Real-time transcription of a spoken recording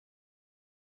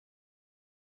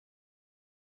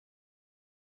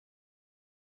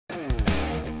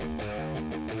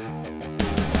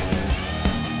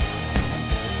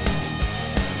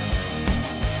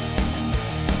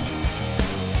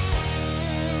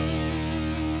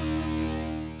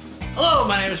Hello,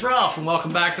 my name is Ralph and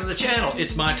welcome back to the channel.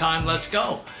 It's my time, let's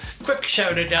go. Quick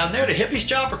shout out down there to Hippie's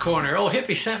Chopper Corner. Old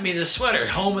Hippie sent me this sweater,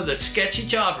 home of the sketchy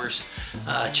choppers.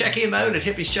 Check him out at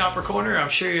Hippie's Chopper Corner. I'm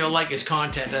sure you'll like his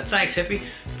content. And thanks, Hippie.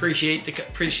 Appreciate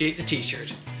the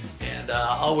t-shirt. And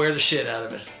I'll wear the shit out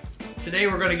of it. Today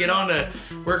we're going to get on to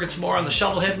working some more on the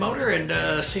shovel head motor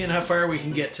and seeing how far we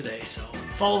can get today. So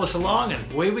follow us along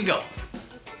and away we go.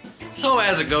 So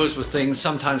as it goes with things,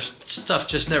 sometimes stuff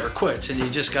just never quits and you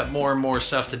just got more and more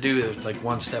stuff to do, like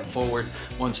one step forward,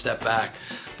 one step back.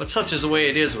 But such is the way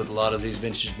it is with a lot of these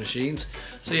vintage machines.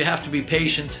 So you have to be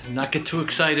patient, not get too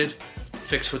excited,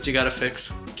 fix what you gotta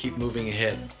fix, keep moving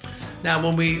ahead. Now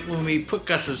when we put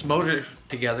Gus's motor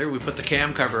together, we put the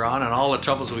cam cover on, and all the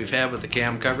troubles we've had with the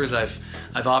cam covers, I've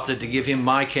opted to give him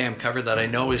my cam cover that I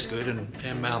know is good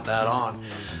and mount that on.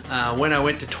 When I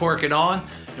went to torque it on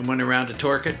and went around to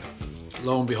torque it,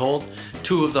 lo and behold,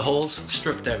 two of the holes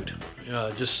stripped out.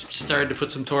 Just started to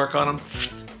put some torque on them.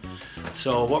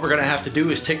 So what we're gonna have to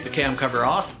do is take the cam cover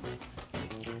off,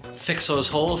 fix those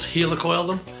holes, helicoil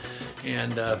them,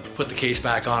 and put the case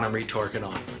back on and retorque it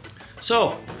on.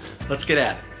 So let's get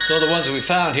at it. So the ones that we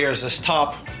found here is this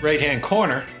top right-hand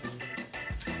corner,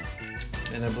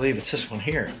 and I believe it's this one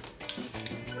here.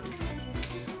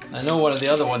 I know one of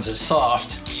the other ones is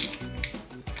soft.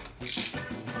 We'll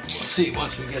see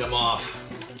once we get them off.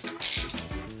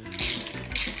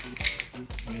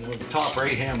 And the top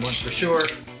right-hand one for sure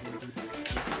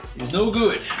is no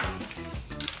good.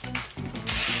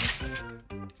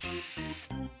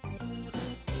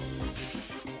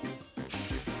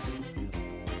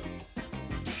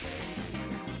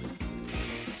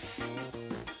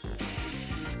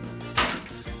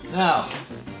 Now,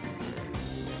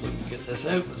 we can get this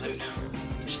out without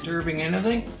disturbing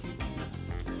anything.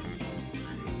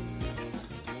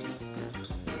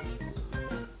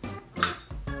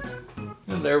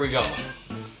 And there we go.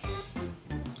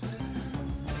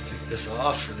 Take this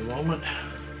off for the moment.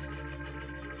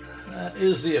 That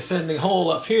is the offending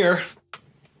hole up here.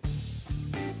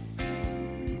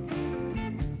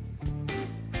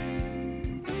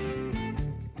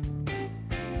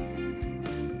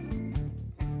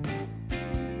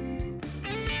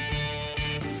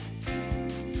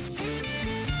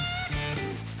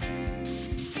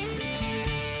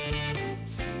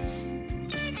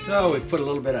 So we've put a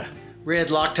little bit of red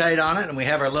Loctite on it, and we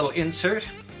have our little insert.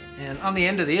 And on the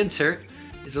end of the insert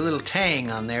is a little tang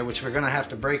on there, which we're going to have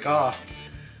to break off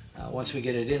once we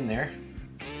get it in there.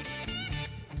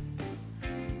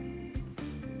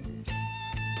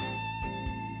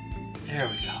 There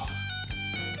we go.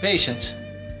 Patience.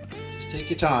 Just take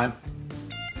your time.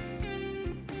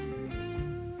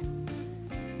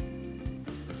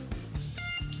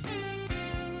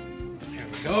 There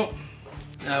we go.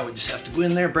 Now we just have to go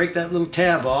in there, break that little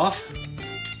tab off.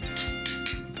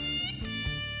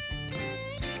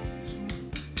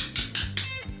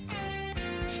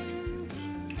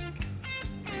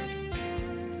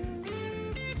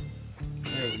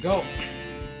 There we go.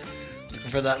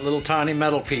 Looking for that little tiny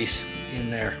metal piece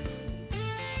in there.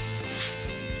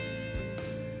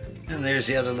 And there's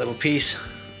the other little piece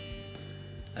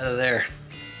out of there.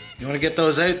 You want to get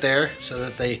those out there so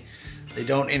that they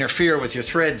don't interfere with your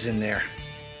threads in there.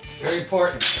 Very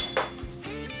important.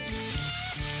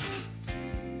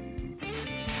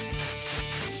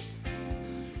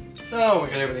 So we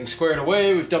got everything squared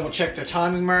away. We've double checked our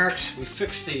timing marks. We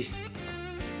fixed the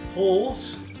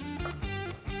holes.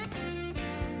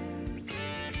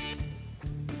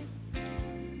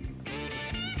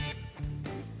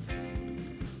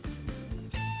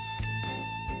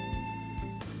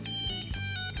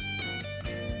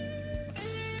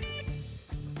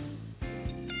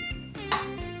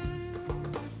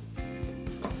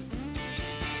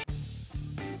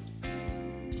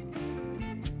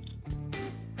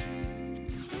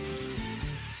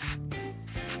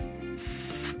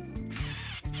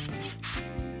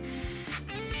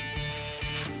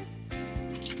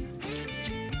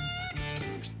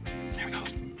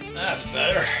 That's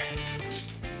better.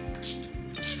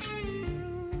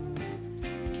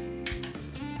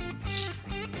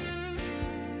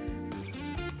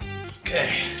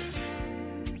 Okay.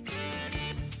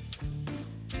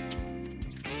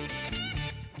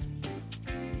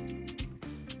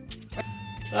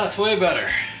 That's way better.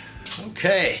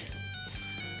 Okay.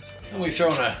 And we've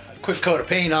thrown a quick coat of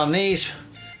paint on these.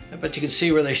 I bet you can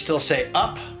see where they still say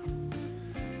up.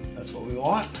 That's what we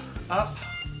want. Up.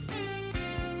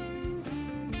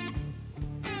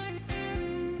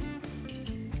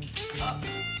 Up.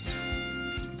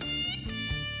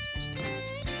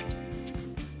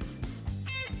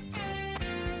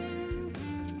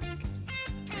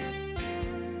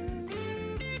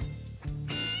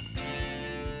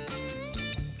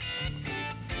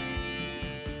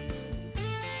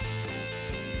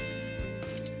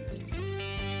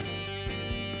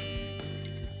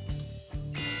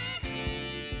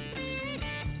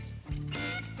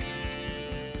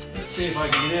 Let's see if I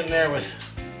can get in there with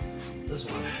this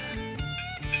one.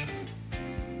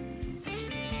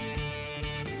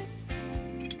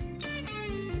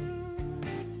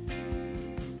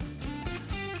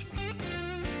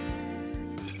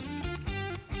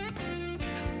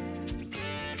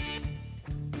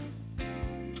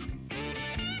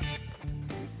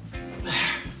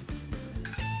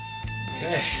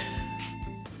 Okay.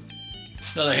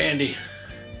 Another handy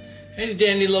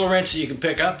dandy little wrench that you can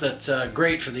pick up that's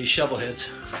great for these shovel heads.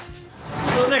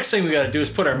 So the next thing we got to do is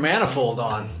put our manifold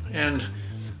on, and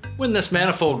when this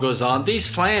manifold goes on, these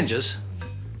flanges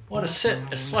want to sit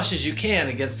as flush as you can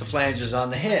against the flanges on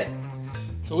the head.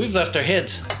 So we've left our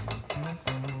heads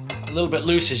a little bit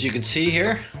loose, as you can see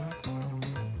here,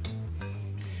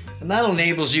 and that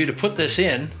enables you to put this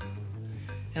in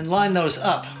and line those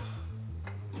up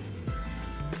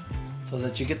so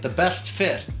that you get the best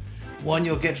fit. One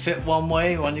you'll get fit one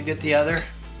way, one you get the other,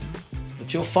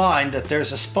 but you'll find that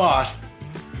there's a spot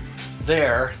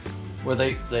there where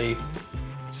they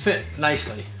fit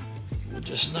nicely. We'll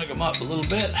just snug them up a little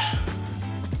bit,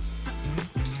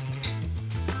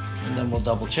 and then we'll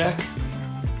double check.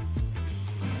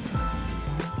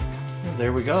 And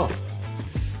there we go.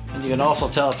 And you can also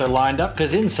tell if they're lined up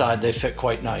because inside they fit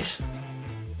quite nice.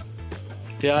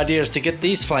 The idea is to get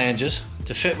these flanges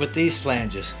to fit with these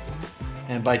flanges,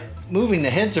 and by moving the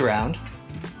heads around,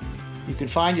 you can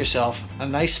find yourself a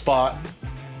nice spot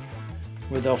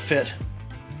where they'll fit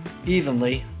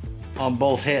evenly on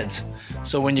both heads.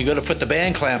 So when you go to put the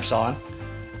band clamps on,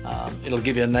 it'll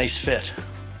give you a nice fit.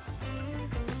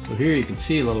 So here you can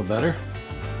see a little better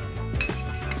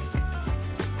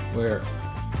where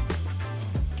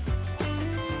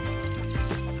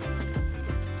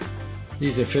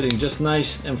these are fitting just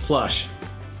nice and flush.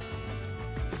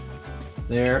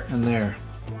 There and there.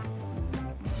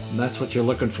 And that's what you're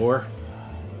looking for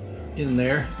in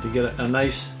there to get a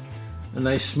nice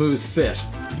smooth fit.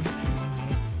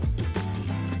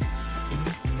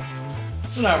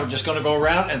 So now we're just going to go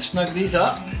around and snug these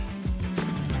up.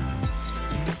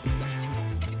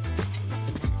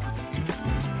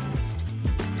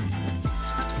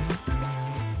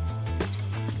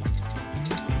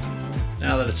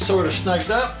 Now that it's sort of snugged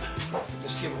up,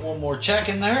 just give it one more check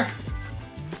in there.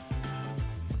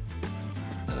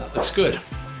 And that looks good.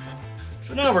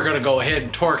 So now we're going to go ahead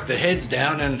and torque the heads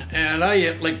down, and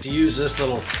I like to use this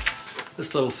little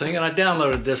thing, and I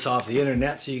downloaded this off the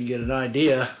internet so you can get an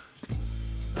idea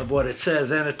of what it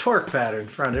says, and a torque pattern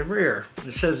front and rear.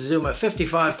 It says to do them at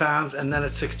 55 pounds and then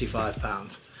at 65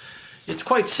 pounds. It's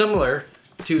quite similar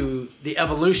to the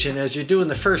Evolution, as you're doing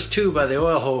the first two by the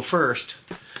oil hole first.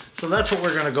 So that's what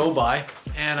we're going to go by,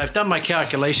 and I've done my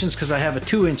calculations because I have a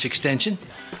 2-inch extension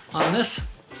on this.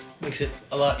 Makes it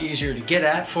a lot easier to get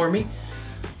at for me.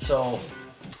 So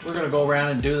we're going to go around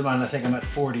and do them, and I think I'm at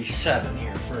 47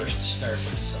 here first to start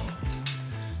with. So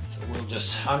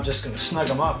I'm just going to snug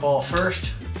them up all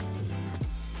first,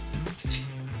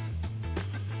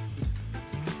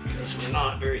 because we're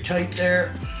not very tight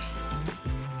there.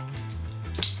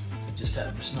 Just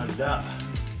have them snugged up.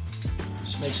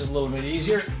 Just makes it a little bit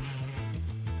easier.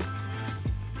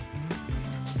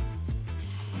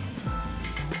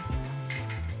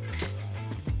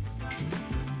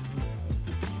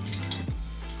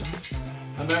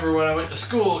 I remember when I went to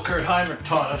school, Kurt Heinrich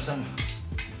taught us, and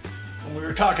when we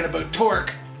were talking about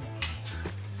torque,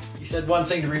 he said one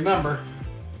thing to remember,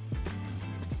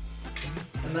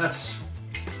 and that's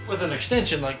with an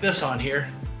extension like this on here,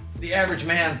 the average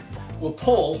man will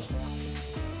pull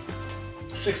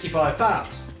 65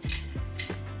 pounds.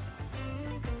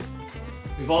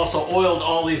 We've also oiled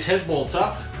all these head bolts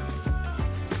up.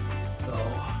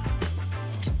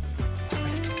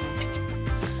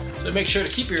 So make sure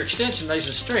to keep your extension nice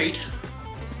and straight.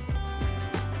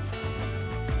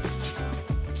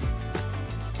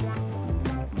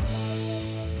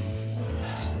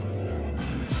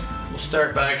 We'll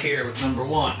start back here with number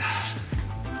 1.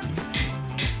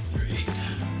 3,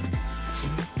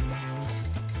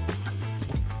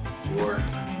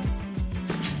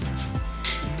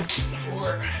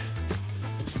 4,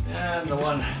 and the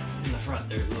one in the front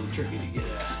there is a little tricky to get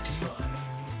at. 5.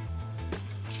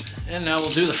 And now we'll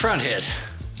do the front head.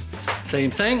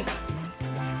 Same thing.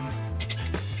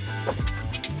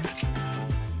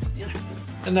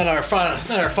 And then our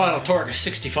final torque is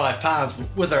 65 pounds.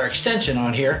 With our extension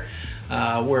on here,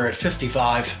 we're at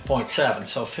 55.7.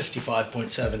 So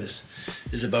 55.7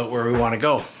 is about where we want to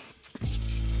go.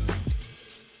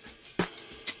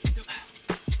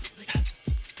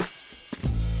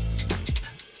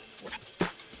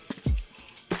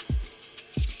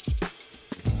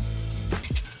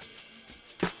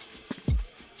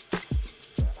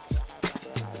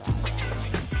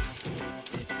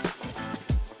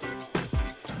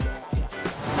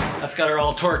 got her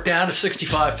all torqued down to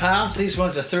 65 pounds. These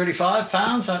ones are 35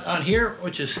 pounds on here,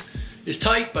 which is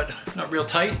tight, but not real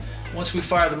tight. Once we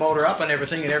fire the motor up and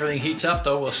everything heats up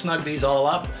though, we'll snug these all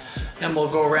up and we'll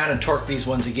go around and torque these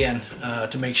ones again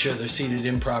to make sure they're seated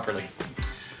in properly.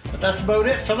 But that's about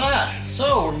it for that.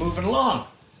 So we're moving along.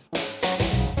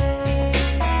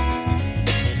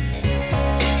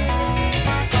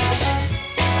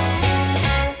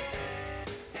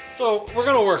 So we're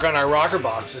going to work on our rocker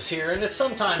boxes here, and it's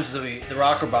sometimes the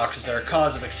rocker boxes are a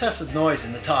cause of excessive noise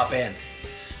in the top end.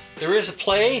 There is a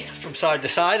play from side to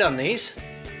side on these,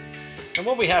 and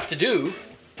what we have to do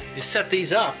is set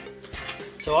these up.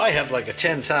 So I have like a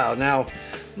 10 thou. Now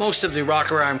most of the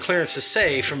rocker arm clearances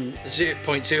say from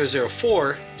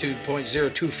 0.004 to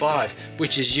 0.025,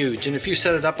 which is huge, and if you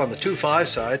set it up on the 2.5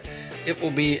 side, it will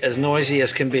be as noisy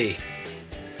as can be.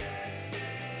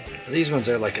 These ones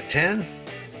are like a 10.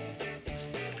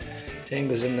 10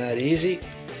 goes in that easy,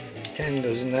 10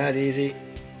 goes in that easy,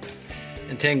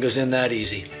 and 10 goes in that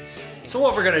easy. So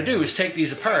what we're going to do is take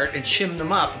these apart and shim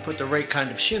them up and put the right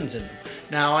kind of shims in them.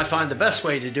 Now I find the best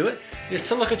way to do it is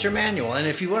to look at your manual, and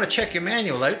if you want to check your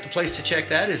manual out, the place to check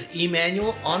that is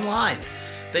eManual Online.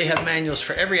 They have manuals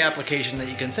for every application that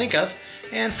you can think of,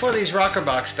 and for these rocker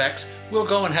box specs, we'll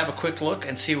go and have a quick look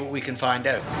and see what we can find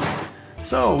out.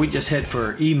 So we just head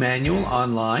for eManual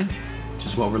Online, which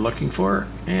is what we're looking for,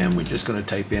 and we're just going to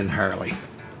type in Harley,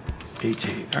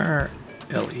 H-A-R-L-E-Y,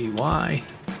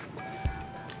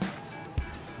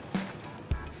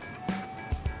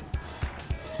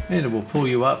 and it will pull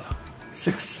you up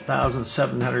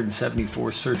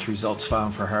 6,774 search results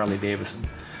found for Harley Davidson.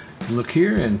 Look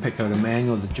here and pick out a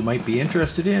manual that you might be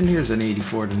interested in. Here's an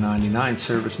 84 to 99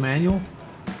 service manual,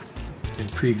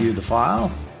 and preview the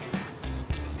file,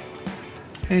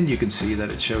 and you can see that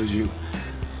it shows you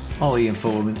all the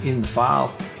info in the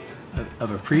file of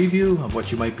a preview of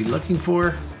what you might be looking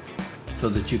for, so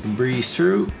that you can breeze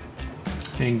through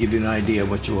and give you an idea of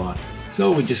what you want.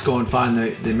 So we just go and find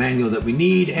the manual that we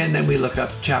need, and then we look up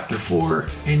Chapter 4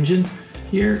 Engine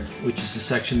here, which is the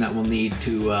section that we'll need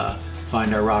to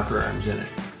find our rocker arms in it.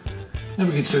 And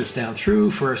we can search down through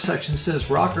for a section that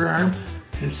says rocker arm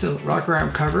and rocker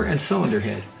arm cover and cylinder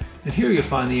head. And here you'll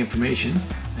find the information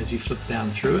as you flip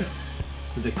down through it,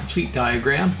 with a complete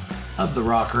diagram of the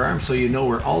rocker arm, so you know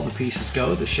where all the pieces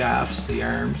go, the shafts, the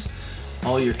arms,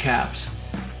 all your caps,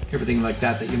 everything like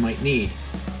that you might need.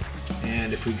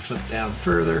 And if we flip down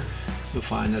further, you'll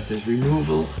find that there's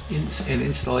removal and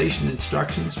installation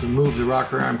instructions. Remove the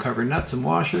rocker arm cover nuts and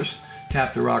washers,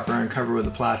 tap the rocker arm cover with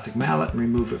a plastic mallet and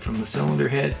remove it from the cylinder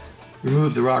head,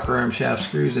 remove the rocker arm shaft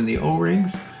screws and the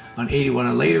O-rings. On 81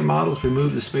 and later models,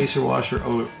 remove the spacer washer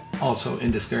also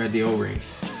and discard the O-ring.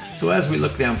 So as we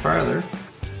look down farther,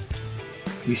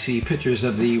 we see pictures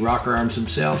of the rocker arms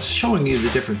themselves, showing you the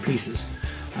different pieces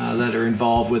that are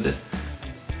involved with it.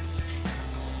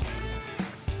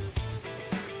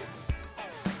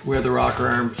 Where the rocker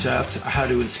arm shaft, how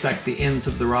to inspect the ends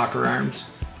of the rocker arms.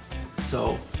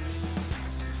 So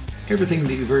everything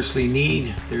that you virtually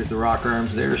need. There's the rocker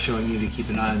arms there showing you to keep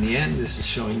an eye on the end. This is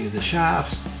showing you the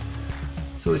shafts.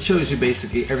 So it shows you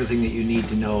basically everything that you need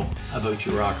to know about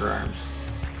your rocker arms.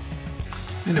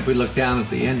 And if we look down at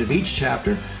the end of each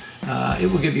chapter, it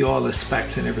will give you all the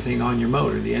specs and everything on your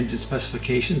motor. The engine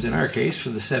specifications, in our case, for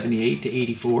the 78 to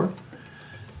 84.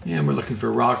 And we're looking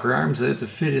for rocker arms that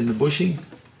fit in the bushing,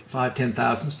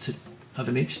 5/10,000ths of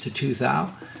an inch to 2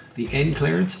 thou. The end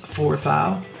clearance, 4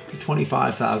 thou to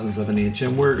 25 thousandths of an inch.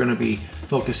 And we're going to be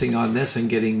focusing on this and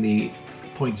getting the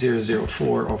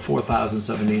 0.004 or 4 thousandths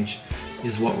of an inch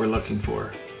is what we're looking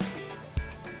for.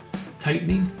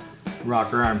 Tightening,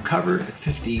 rocker arm cover at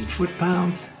 15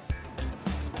 foot-pounds.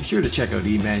 Be sure to check out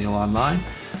eManual Online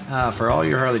for all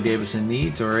your Harley-Davidson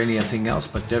needs or anything else,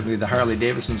 but definitely the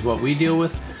Harley-Davidson is what we deal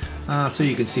with. So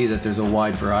you can see that there's a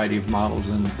wide variety of models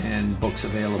and books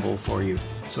available for you.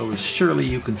 So surely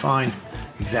you can find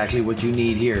exactly what you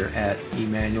need here at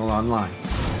eManual Online.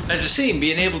 As you've seen,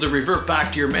 being able to revert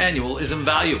back to your manual is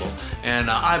invaluable,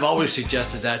 and I've always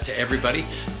suggested that to everybody,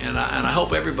 and I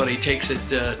hope everybody takes it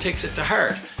to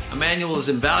heart. A manual is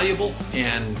invaluable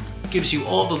and gives you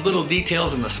all the little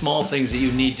details and the small things that you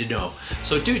need to know.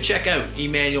 So do check out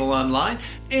eManual Online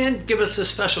and give us the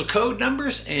special code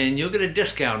numbers and you'll get a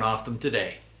discount off them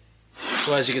today.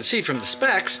 So as you can see from the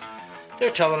specs, they're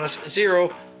telling us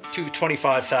 0 to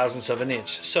 25 thousandths of an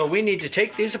inch. So we need to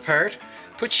take these apart,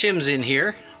 put shims in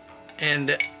here,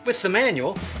 and with the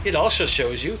manual, it also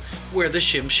shows you where the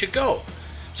shims should go.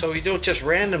 So you don't just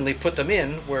randomly put them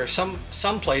in where some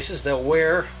places they'll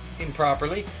wear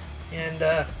improperly,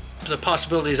 and the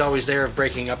possibility is always there of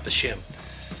breaking up the shim.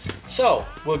 So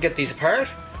we'll get these apart,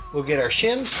 we'll get our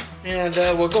shims and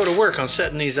we'll go to work on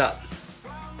setting these up.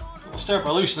 We'll start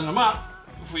by loosening them up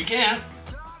if we can.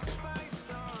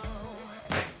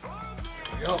 There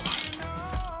we go.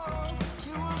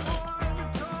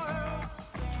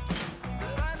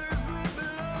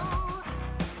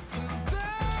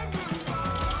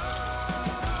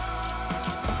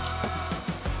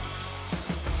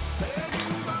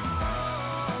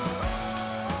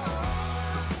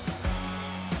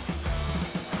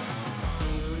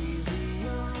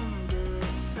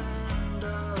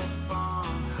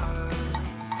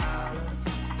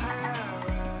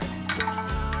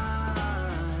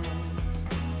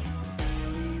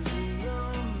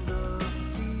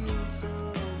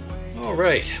 All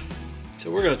right,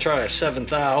 so we're going to try a 7th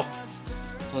thou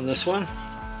on this one.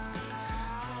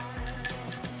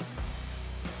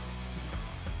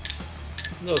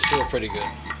 Those feel pretty good.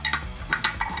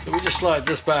 So we just slide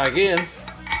this bag in.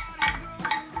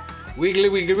 Wiggly,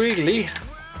 wiggly, wiggly.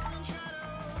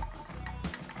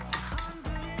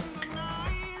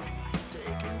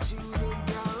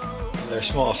 Their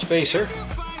small spacer.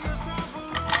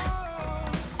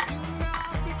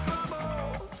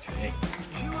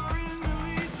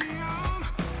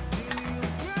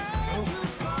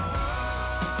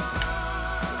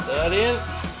 That in.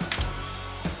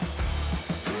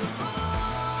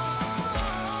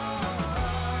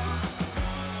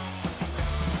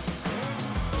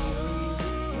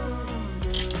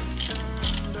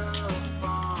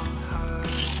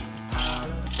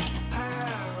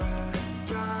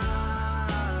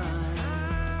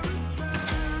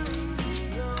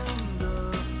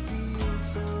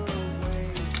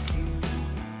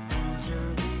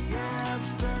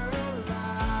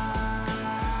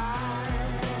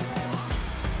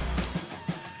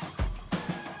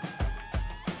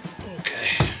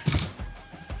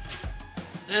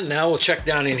 And now we'll check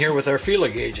down in here with our feeler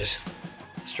gauges.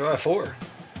 Let's try a 4.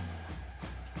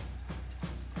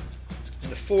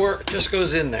 And the 4 just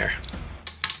goes in there.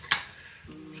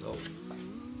 So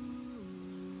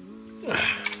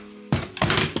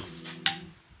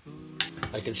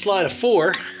I can slide a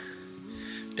 4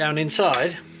 down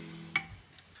inside.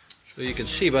 So you can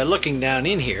see by looking down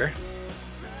in here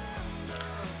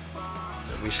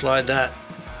that we slide that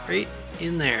right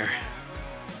in there.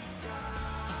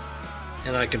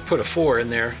 And I can put a 4 in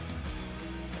there,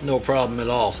 no problem at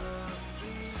all.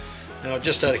 Now,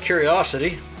 just out of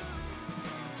curiosity,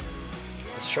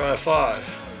 let's try a 5.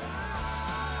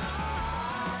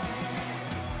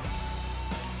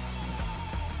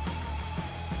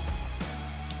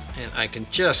 And I can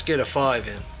just get a 5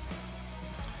 in.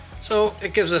 So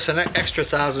it gives us an extra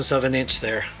thousandths of an inch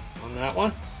there on that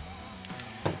one.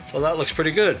 So that looks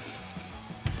pretty good.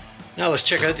 Now let's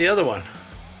check out the other one.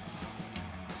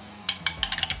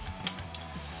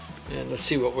 And let's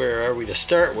see where are we to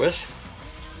start with.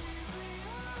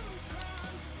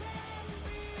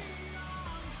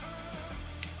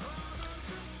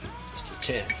 Just a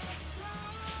 10.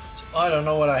 So I don't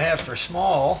know what I have for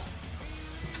small.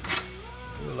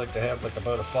 I would like to have like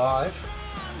about a 5.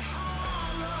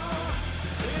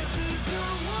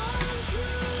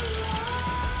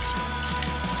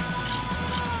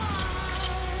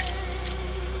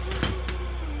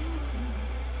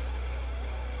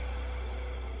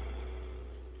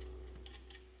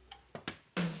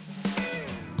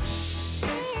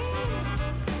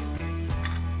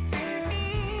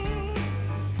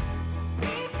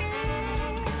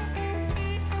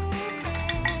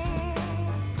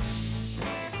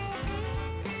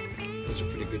 Those are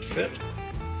pretty good fit.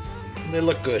 And they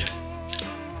look good.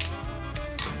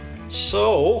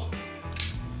 So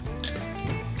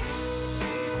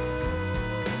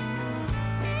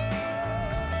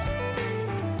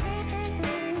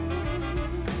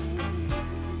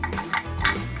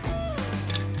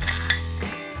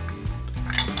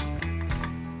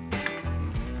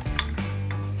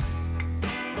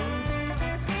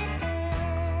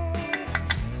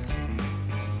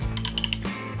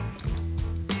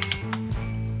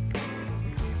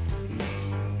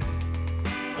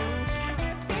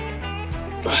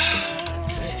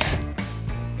okay.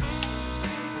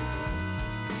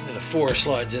 And a 4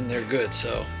 slides in there good.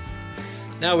 So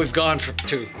now we've gone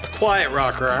to a quiet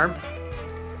rocker arm,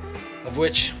 of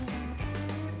which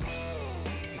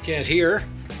you can't hear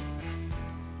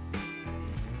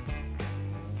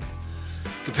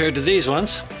compared to these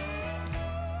ones.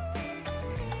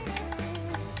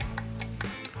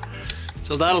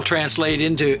 So that'll translate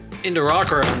into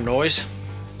rocker arm noise.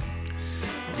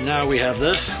 And now we have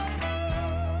this.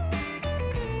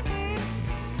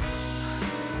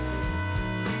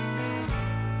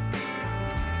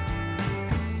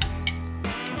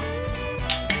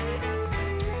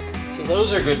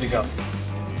 those are good to go.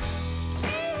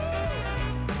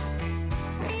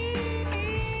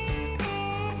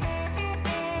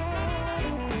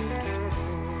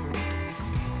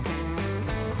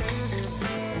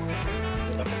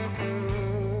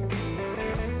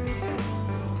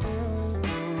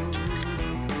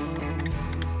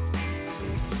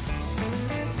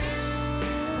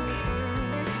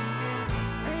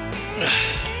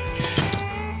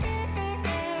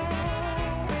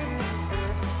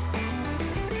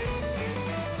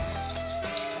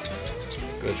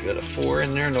 It's got a 4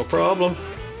 in there, no problem.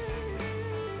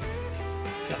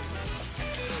 Yeah.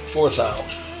 4th thou.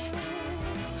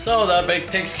 So that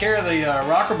takes care of the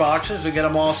rocker boxes. We get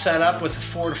them all set up with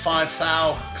 4 to 5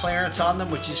 thou clearance on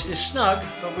them, which is snug,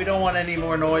 but we don't want any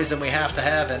more noise than we have to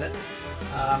have in it.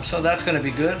 So that's going to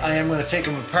be good. I am going to take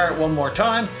them apart one more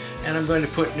time, and I'm going to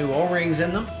put new O-rings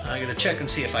in them. I'm going to check and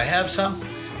see if I have some.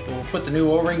 But we'll put the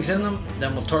new O-rings in them,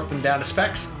 then we'll torque them down to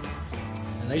specs,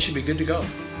 and they should be good to go.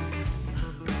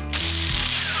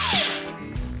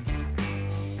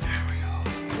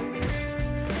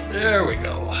 There we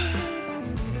go.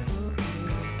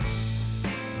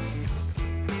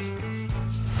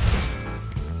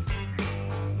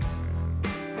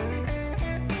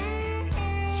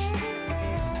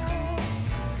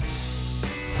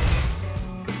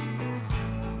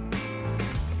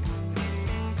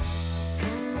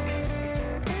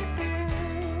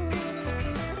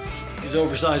 These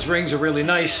oversized rings are really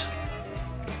nice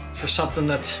for something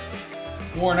that's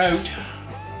worn out.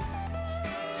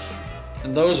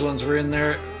 And those ones were in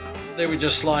there, they would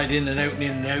just slide in and out and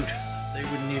in and out. They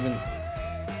wouldn't even,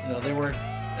 you know, they weren't,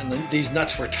 and these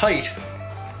nuts were tight,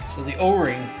 so the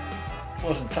O-ring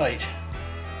wasn't tight.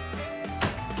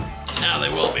 Now they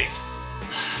will be.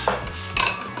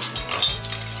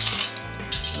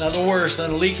 Nothing worse than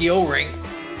a leaky O-ring.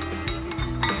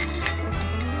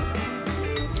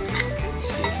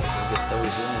 See if I can get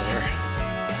those in there.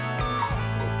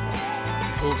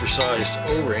 Oversized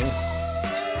O-ring.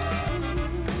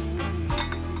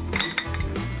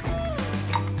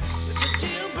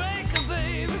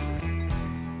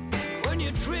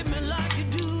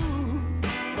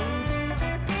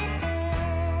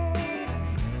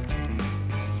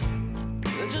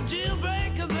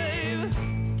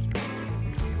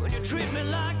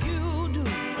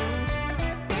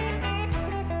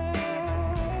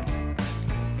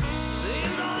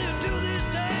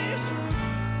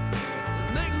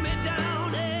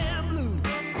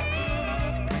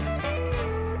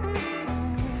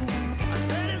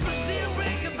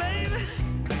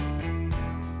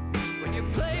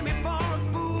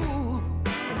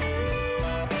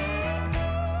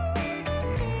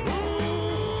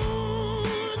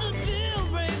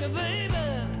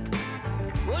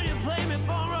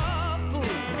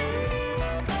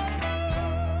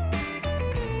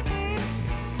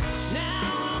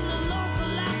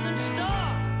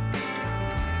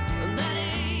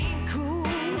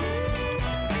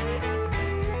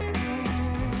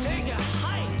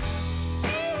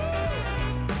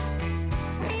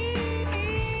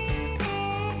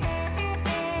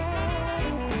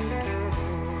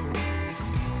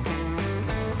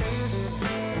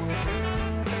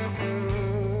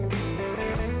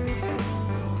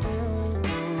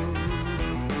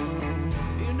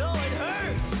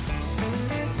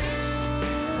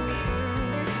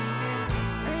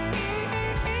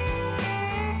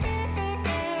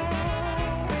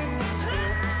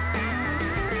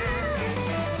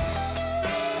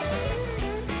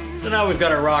 So now we've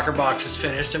got our rocker boxes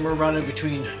finished, and we're running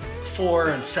between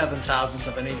 4 and 7 thousandths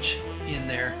of an inch in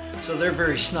there. So they're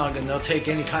very snug, and they'll take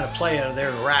any kind of play out of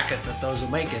their racket that those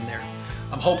will make in there,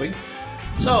 I'm hoping.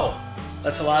 So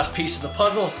that's the last piece of the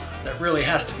puzzle that really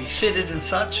has to be fitted and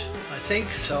such, I think.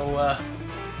 So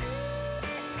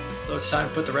it's time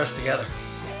to put the rest together.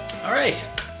 All right.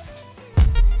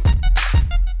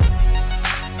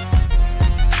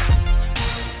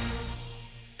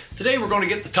 Today we're going to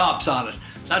get the tops on it.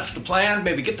 That's the plan.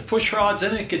 Maybe get the push rods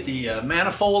in it, get the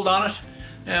manifold on it,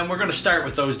 and we're going to start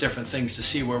with those different things to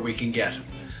see where we can get.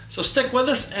 So stick with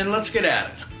us and let's get at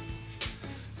it.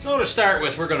 So to start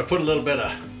with, we're going to put a little bit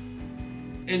of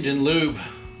engine lube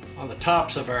on the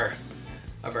tops of our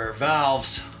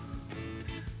valves,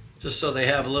 just so they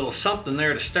have a little something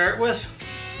there to start with.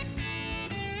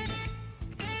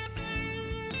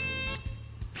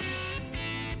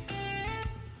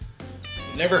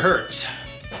 It never hurts.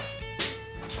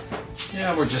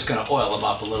 Yeah, we're just going to oil them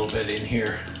up a little bit in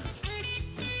here.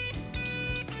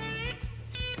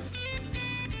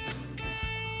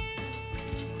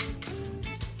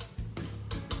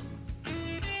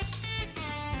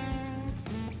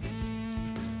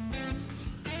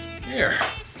 Here.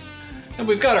 And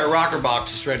we've got our rocker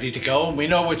boxes ready to go, and we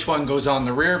know which one goes on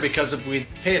the rear because if we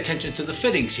pay attention to the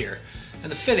fittings here.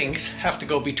 And the fittings have to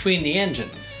go between the engine.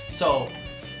 So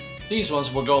these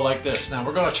ones will go like this. Now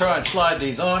we're going to try and slide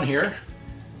these on here,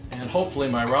 and hopefully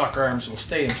my rocker arms will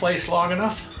stay in place long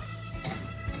enough.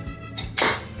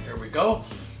 There we go.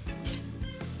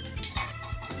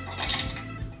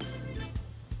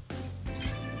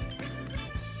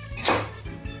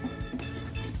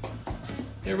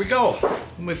 There we go,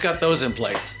 and we've got those in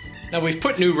place. Now we've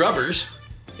put new rubbers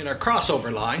in our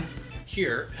crossover line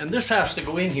here, and this has to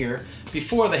go in here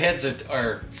before the heads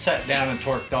are set down and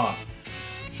torqued on.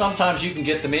 Sometimes you can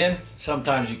get them in,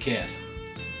 sometimes you can't.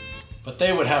 But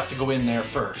they would have to go in there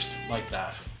first, like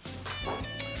that.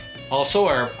 Also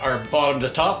our bottom to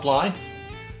top line,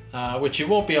 which you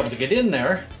won't be able to get in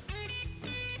there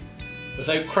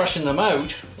without crushing them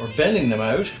out or bending them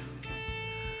out.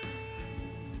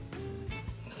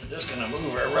 Just gonna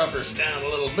move our rubbers down a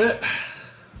little bit.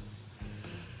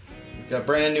 We've got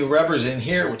brand new rubbers in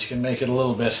here, which can make it a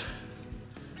little bit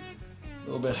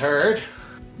hard.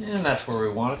 And that's where we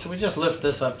want it. So we just lift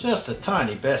this up just a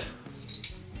tiny bit.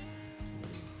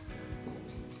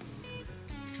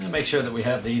 And make sure that we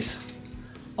have these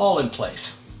all in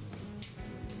place.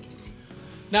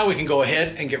 Now we can go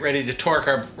ahead and get ready to torque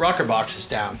our rocker boxes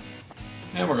down.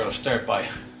 And we're gonna start by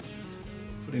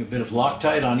putting a bit of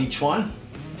Loctite on each one.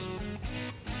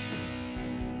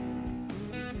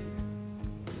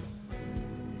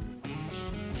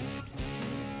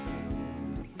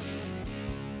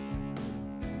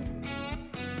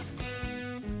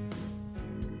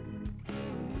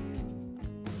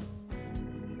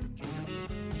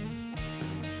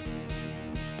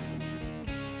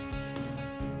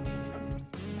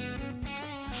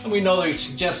 And we know they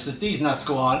suggest that these nuts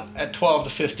go on at 12 to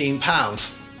 15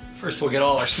 pounds. First we'll get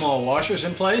all our small washers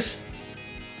in place.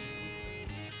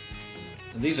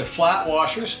 And these are flat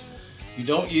washers. You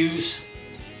don't use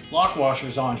lock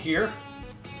washers on here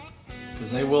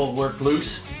because they will work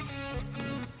loose.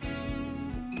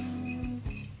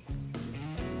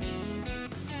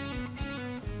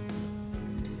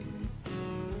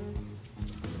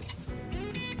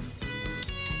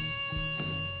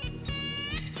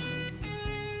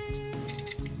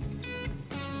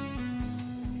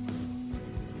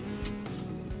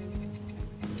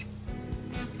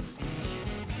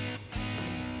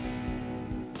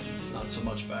 So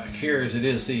much back here as it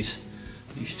is these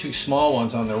two small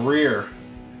ones on the rear,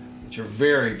 which are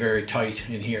very, very tight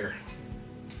in here.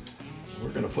 We're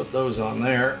going to put those on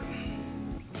there.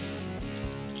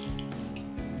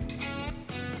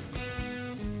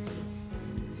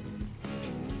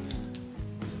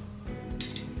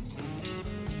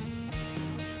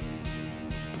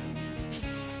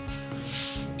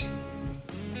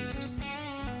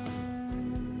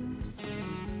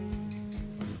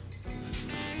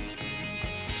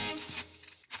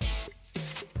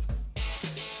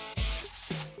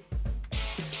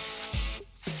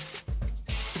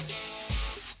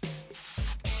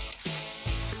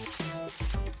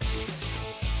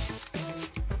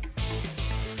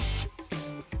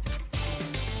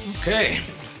 Okay,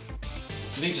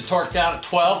 so these are torqued down at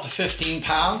 12 to 15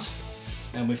 pounds,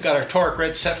 and we've got our torque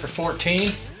red set for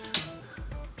 14.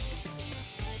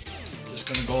 Just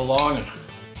going to go along and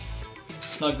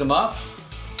snug them up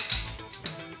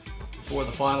before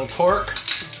the final torque.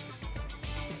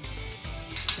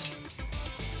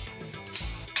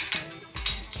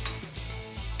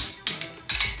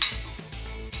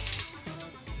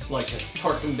 Just like to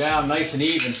torque them down nice and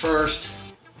even first.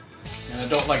 And I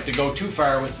don't like to go too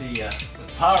far with the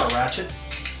power ratchet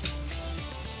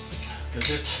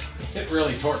because it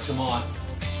really torques them on.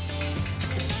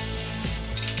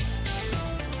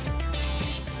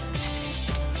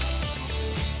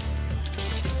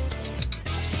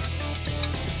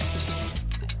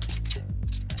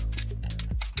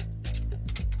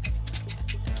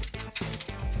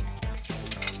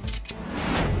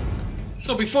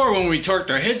 So before, when we torqued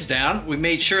our heads down, we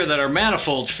made sure that our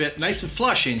manifolds fit nice and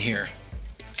flush in here.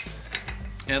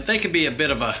 And they can be a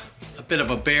bit of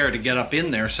a bear to get up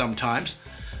in there sometimes,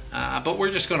 but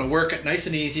we're just going to work it nice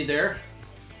and easy there.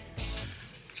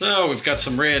 So we've got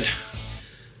some red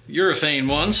urethane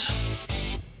ones.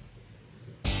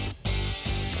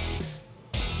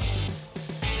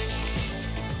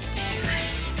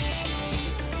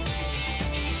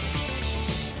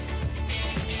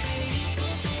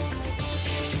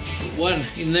 Put one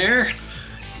in there,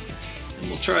 and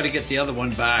we'll try to get the other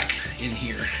one back in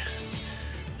here.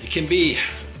 It can be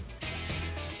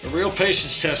a real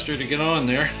patience tester to get on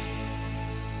there.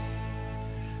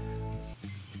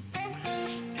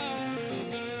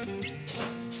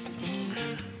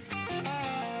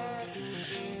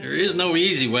 is no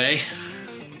easy way.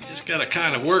 You just gotta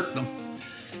kind of work them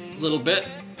a little bit,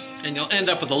 and you'll end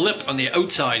up with a lip on the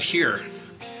outside here.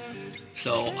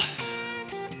 So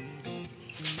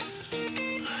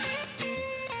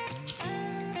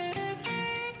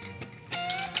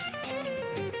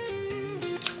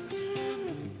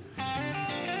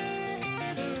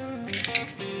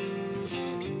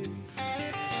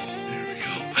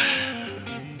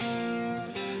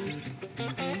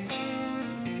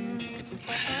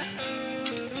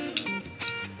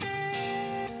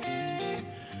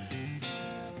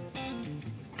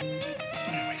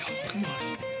come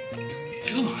on.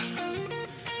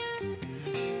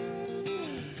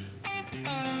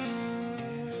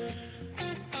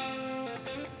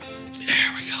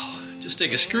 There we go. Just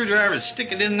take a screwdriver and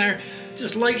stick it in there.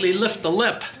 Just lightly lift the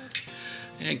lip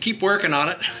and keep working on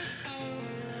it.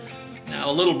 Now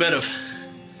a little bit of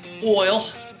oil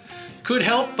could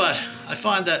help, but I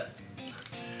find that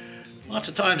lots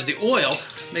of times the oil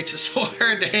makes it so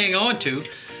hard to hang on to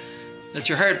that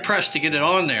you're hard pressed to get it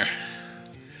on there.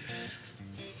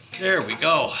 There we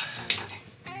go.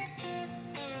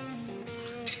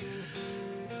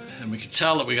 And we can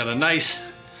tell that we got a nice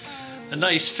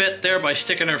fit there by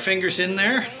sticking our fingers in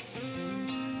there.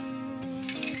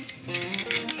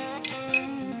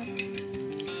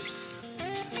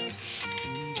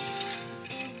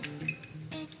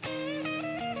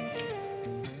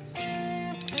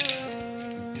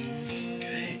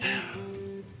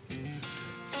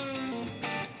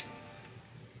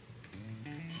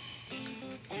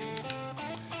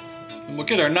 And we'll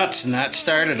get our nuts and that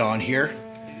started on here.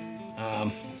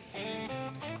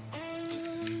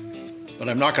 But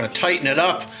I'm not going to tighten it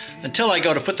up until I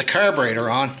go to put the carburetor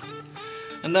on.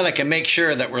 And then I can make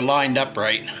sure that we're lined up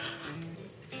right.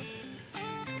 There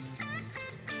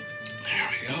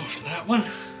we go for that one.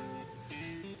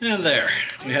 And there,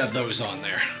 we have those on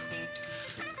there.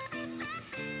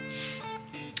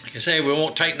 Like I say, we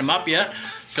won't tighten them up yet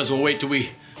because we'll wait till we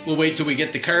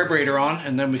get the carburetor on,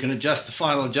 and then we can adjust the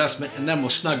final adjustment, and then we'll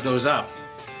snug those up.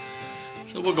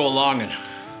 So we'll go along and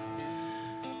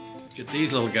get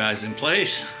these little guys in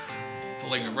place,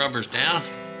 pulling the rubbers down.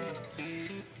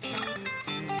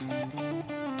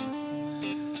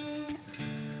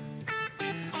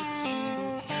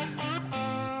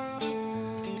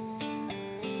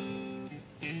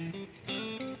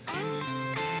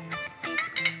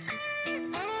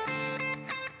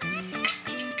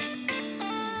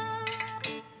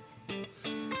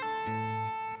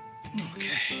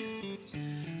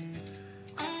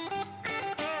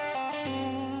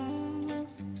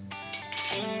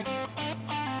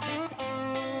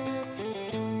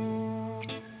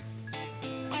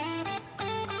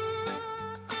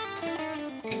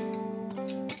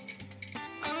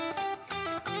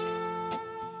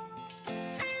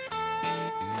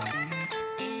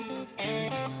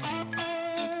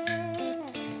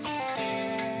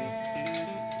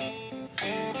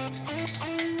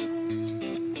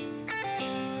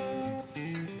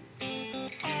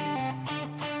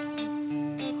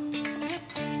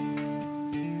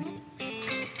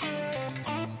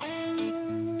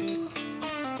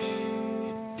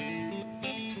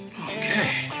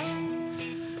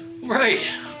 Right,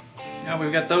 now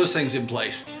we've got those things in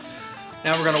place.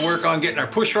 Now we're going to work on getting our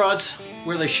push rods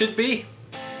where they should be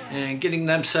and getting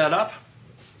them set up.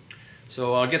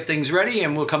 So I'll get things ready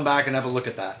and we'll come back and have a look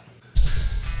at that.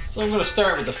 So I'm going to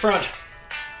start with the front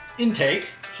intake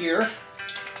here.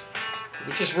 So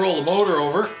we just roll the motor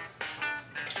over.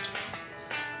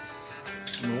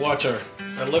 And we'll watch our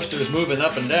lifters moving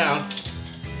up and down.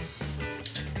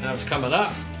 Now it's coming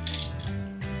up.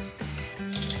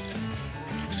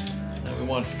 We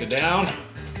want it to go down,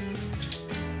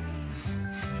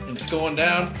 and it's going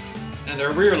down, and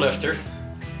our rear lifter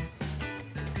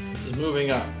is moving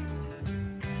up.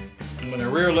 And when our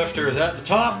rear lifter is at the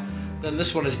top, then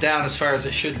this one is down as far as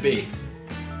it should be.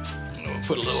 And we'll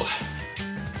put a little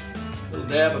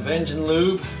dab of engine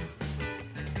lube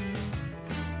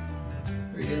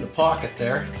right in the pocket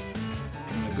there,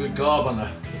 and a good gob on the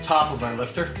top of our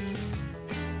lifter.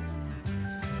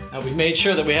 Now we made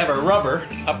sure that we have our rubber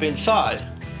up inside.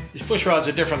 These push rods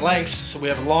are different lengths, so we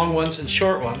have long ones and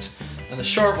short ones. And the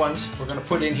short ones we're going to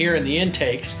put in here in the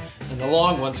intakes, and the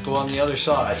long ones go on the other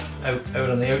side, out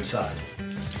on the outside.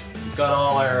 We've got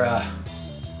all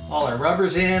our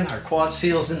rubbers in, our quad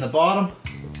seals in the bottom.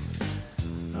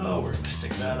 Oh, we're going to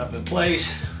stick that up in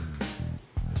place.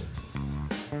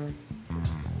 And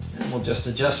we'll just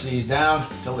adjust these down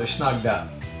until they're snugged up.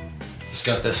 Just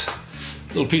got this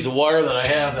little piece of wire that I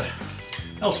have that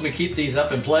helps me keep these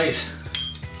up in place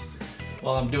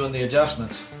while I'm doing the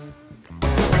adjustments.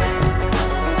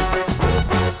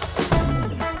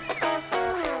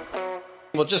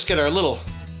 we'll just get our little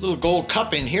gold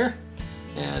cup in here,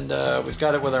 and we've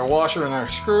got it with our washer and our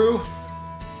screw.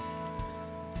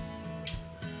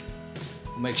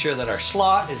 We'll make sure that our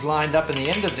slot is lined up in the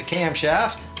end of the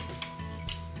camshaft.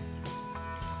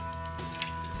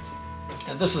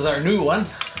 And this is our new one,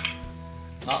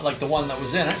 not like the one that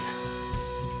was in it.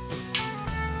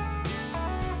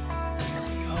 There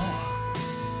we go.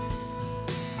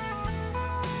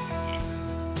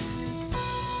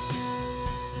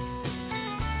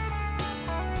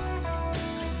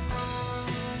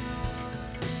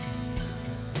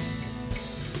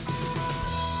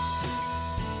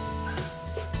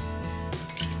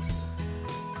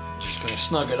 Just gonna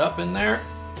snug it up in there.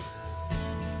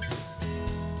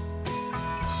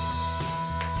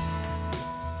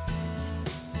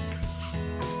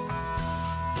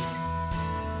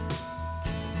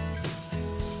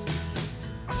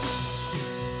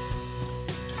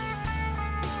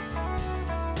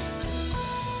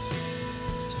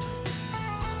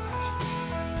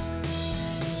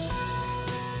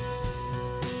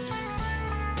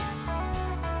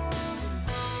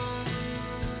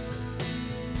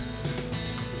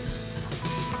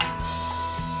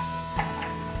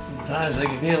 Sometimes they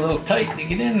can be a little tight to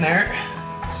get in there.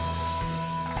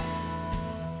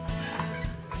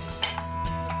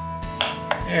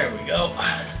 There we go.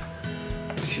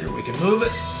 Make sure we can move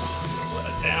it. Let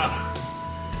it down.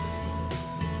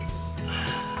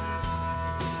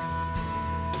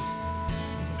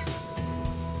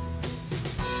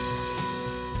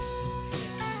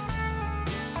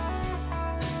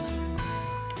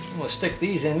 I'm going to stick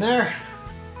these in there.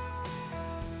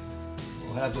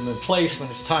 We'll have them in place when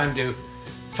it's time to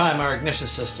time our ignition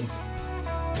system.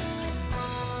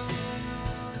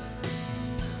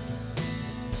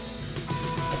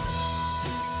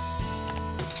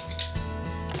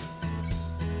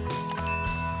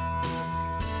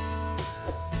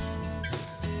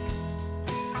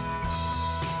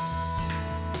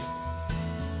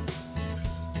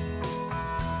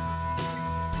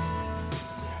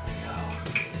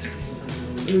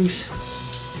 Loose. So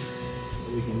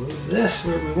we can move this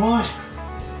where we want.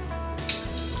 It's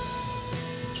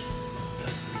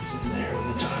in there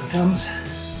when the time comes.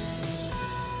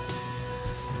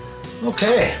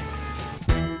 Okay.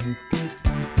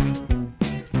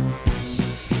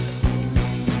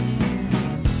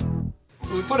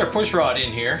 We put our push rod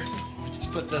in here.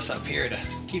 Just put this up here to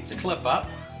keep the clip up.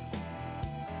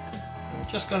 We're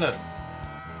just going to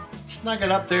snug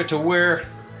it up there to where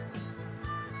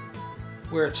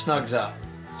it snugs up.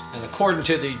 And according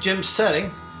to the gym setting,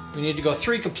 we need to go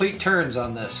 3 complete turns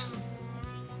on this.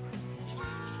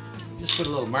 Just put a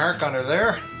little mark under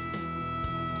there.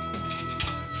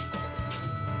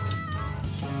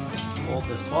 Hold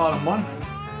this bottom one.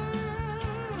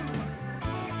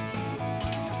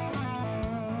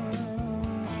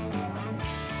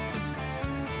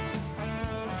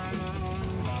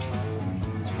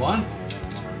 There's one.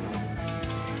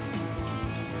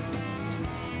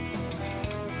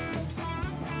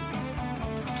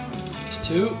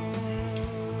 Two.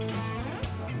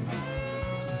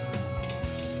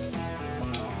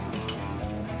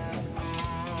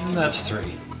 And that's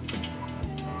 3.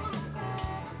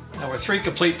 Now we're 3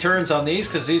 complete turns on these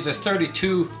because these are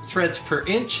 32 threads per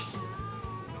inch.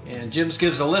 And Jim's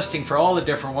gives a listing for all the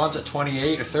different ones at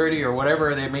 28 or 30 or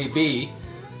whatever they may be.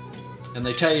 And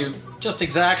they tell you just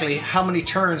exactly how many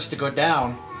turns to go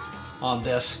down on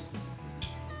this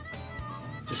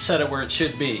to set it where it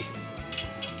should be.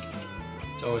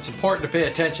 So it's important to pay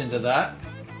attention to that.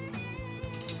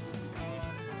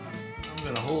 I'm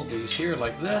going to hold these here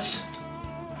like this.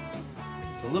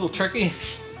 It's a little tricky.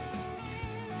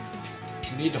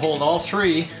 You need to hold all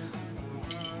 3.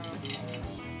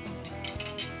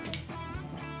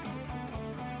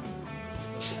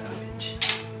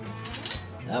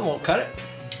 That won't cut it.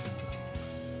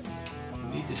 You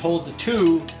need to hold the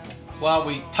 2 while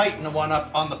we tighten the one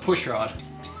up on the push rod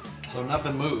so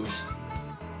nothing moves.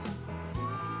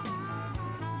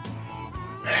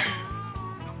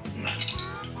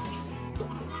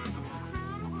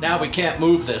 Now we can't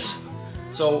move this,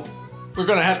 so we're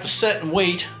going to have to sit and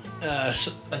wait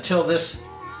until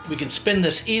we can spin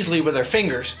this easily with our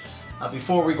fingers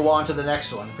before we go on to the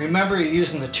next one. Remember, you're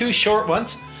using the 2 short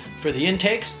ones for the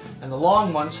intakes and the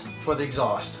long ones for the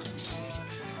exhaust.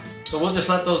 So we'll just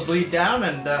let those bleed down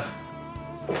and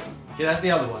get at the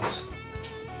other ones.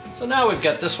 So now we've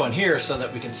got this one here so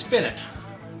that we can spin it.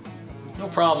 No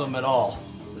problem at all.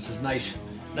 This is nice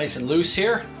and loose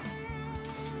here.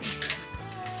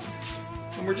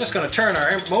 And we're just going to turn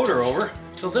our motor over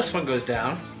so this one goes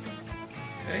down.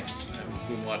 Okay, and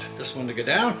we want this one to go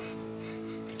down.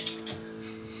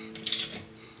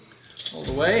 all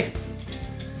the way.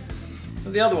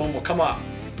 And the other one will come up.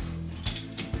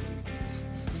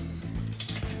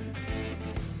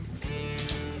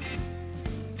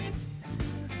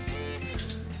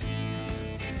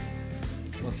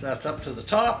 Once that's up to the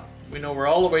top, we know we're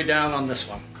all the way down on this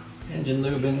one. Engine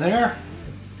lube in there.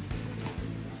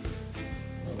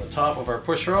 On the top of our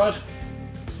push rod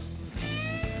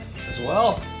as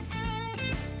well.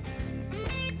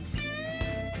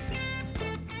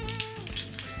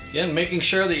 Again, making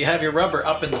sure that you have your rubber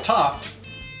up in the top.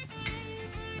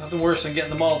 Nothing worse than getting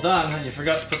them all done and you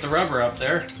forgot to put the rubber up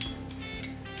there.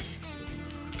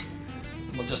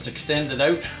 We'll just extend it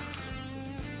out.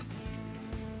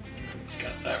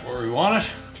 Got that where we want it.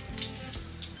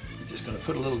 We're just going to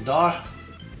put a little dot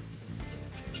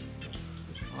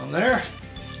on there.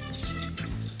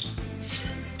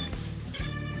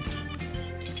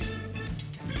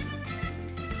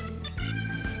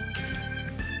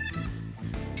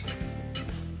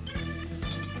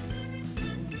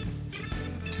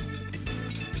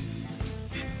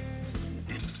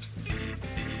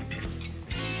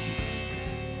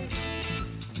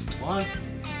 One.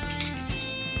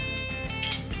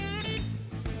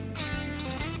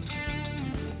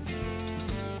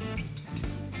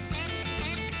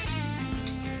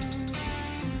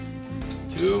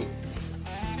 Two.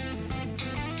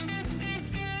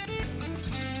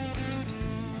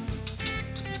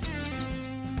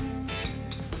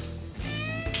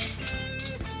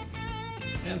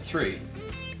 And three.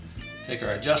 Take our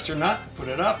adjuster nut, put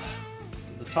it up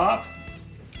to the top.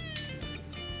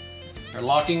 Our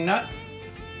locking nut.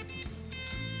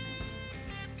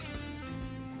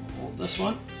 We'll hold this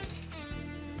one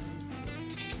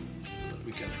so that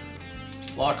we can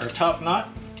lock our top nut.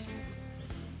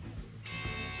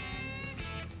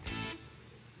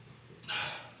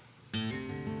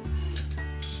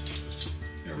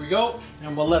 There we go,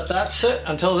 and we'll let that sit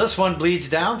until this one bleeds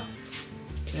down.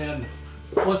 And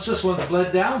once this one's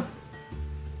bled down,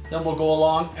 then we'll go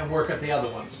along and work at the other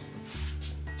ones.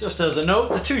 Just as a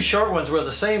note, the two short ones were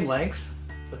the same length,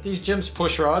 but these Jim's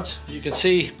push rods, you can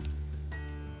see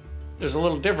there's a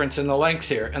little difference in the length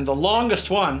here. And the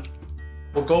longest one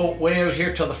will go way out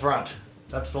here to the front.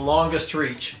 That's the longest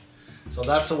reach. So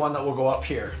that's the one that will go up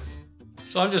here.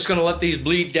 So I'm just gonna let these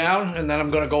bleed down and then I'm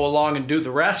gonna go along and do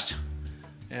the rest.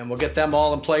 And we'll get them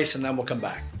all in place and then we'll come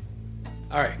back.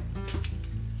 All right.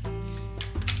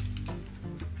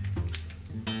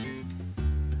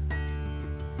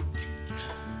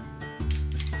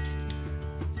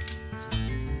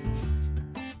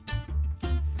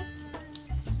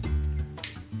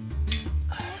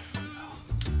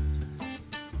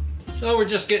 So we're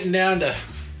just getting down to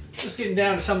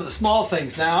some of the small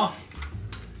things now.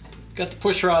 Got the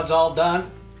push rods all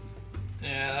done,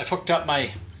 and I've hooked up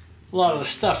a lot of the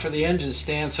stuff for the engine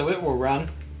stand so it will run.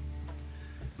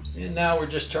 And now we're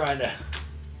just trying to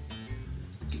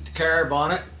get the carb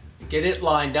on it, get it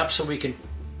lined up so we can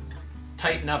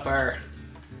tighten up our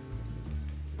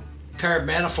carb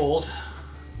manifold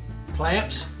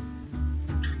clamps.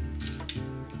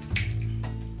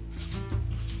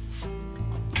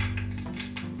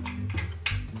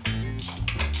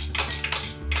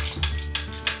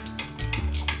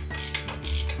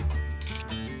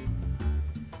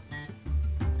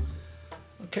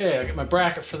 Okay, I get my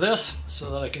bracket for this so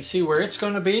that I can see where it's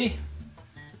going to be,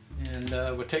 and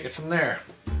we'll take it from there.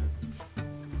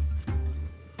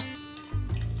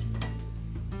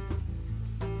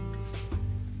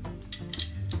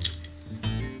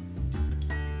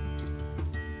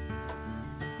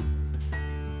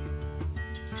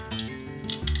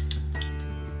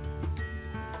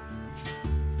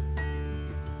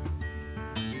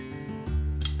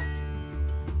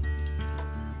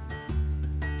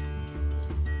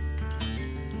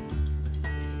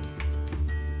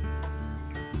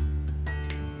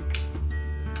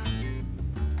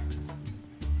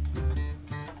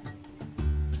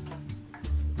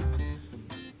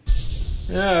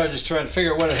 Yeah, just trying to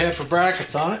figure out what I have for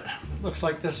brackets on it. Looks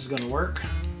like this is going to work.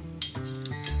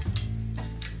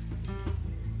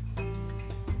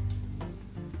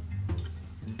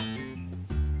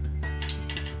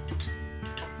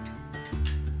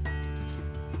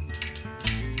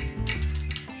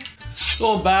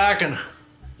 Going back and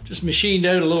just machined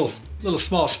out a little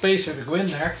small spacer to go in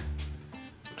there.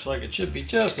 Looks like it should be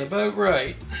just about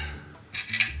right.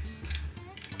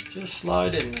 Just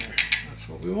slide in there. That's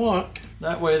what we want.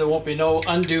 That way there won't be no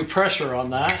undue pressure on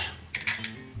that.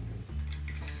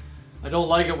 I don't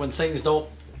like it when things don't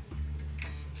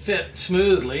fit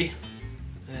smoothly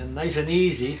and nice and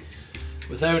easy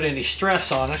without any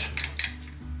stress on it.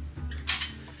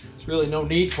 There's really no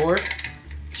need for it.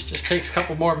 Just takes a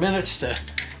couple more minutes to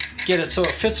get it so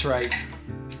it fits right.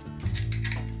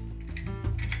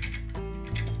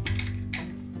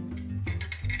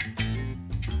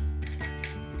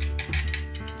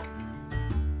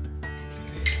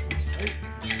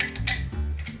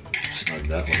 Snug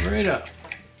that one right up.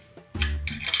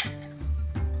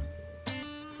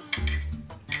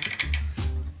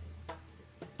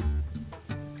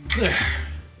 There.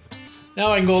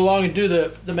 Now I can go along and do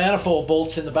the manifold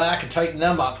bolts in the back and tighten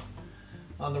them up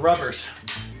on the rubbers.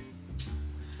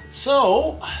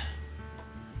 So,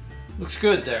 looks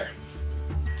good there.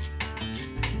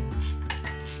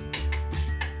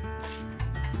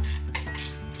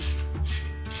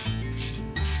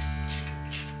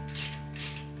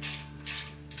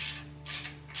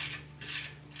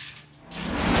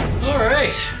 All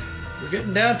right, we're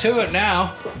getting down to it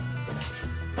now.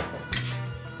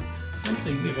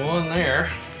 Something to go on there.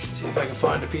 Let's see if I can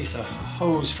find a piece of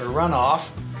hose for runoff.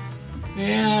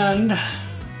 And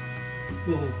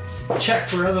we'll check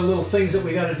for other little things that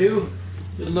we got to do.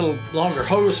 Get a little longer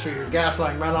hose for your gas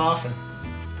line runoff, and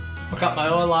hook up my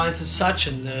oil lines and such,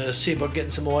 and see about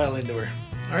getting some oil into her.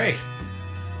 All right.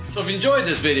 So if you enjoyed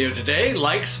this video today,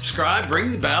 like, subscribe,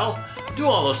 ring the bell, do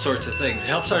all those sorts of things. It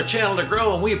helps our channel to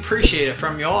grow, and we appreciate it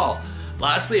from you all.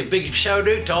 Lastly, a big shout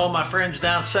out to all my friends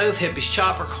down south, Hippie's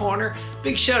Chopper Corner.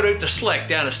 Big shout out to Slick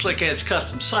down at Slick Ed's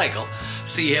Custom Cycle.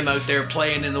 See him out there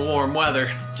playing in the warm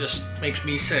weather. Just makes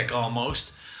me sick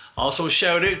almost. Also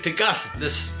shout out to Gus,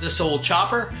 this old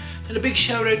chopper. And a big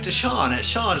shout out to Sean at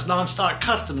Sean's Non-Stock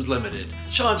Customs Limited.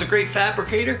 Sean's a great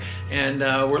fabricator, and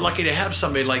we're lucky to have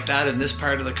somebody like that in this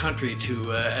part of the country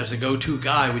to as a go-to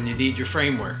guy when you need your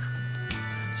framework.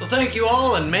 So thank you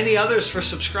all and many others for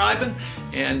subscribing,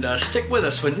 and stick with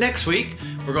us when next week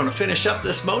we're going to finish up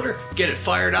this motor, get it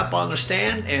fired up on the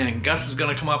stand, and Gus is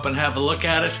going to come up and have a look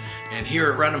at it and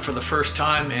hear it running for the first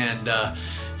time, and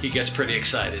he gets pretty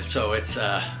excited. So it's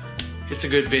a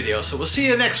good video. So we'll see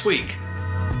you next week.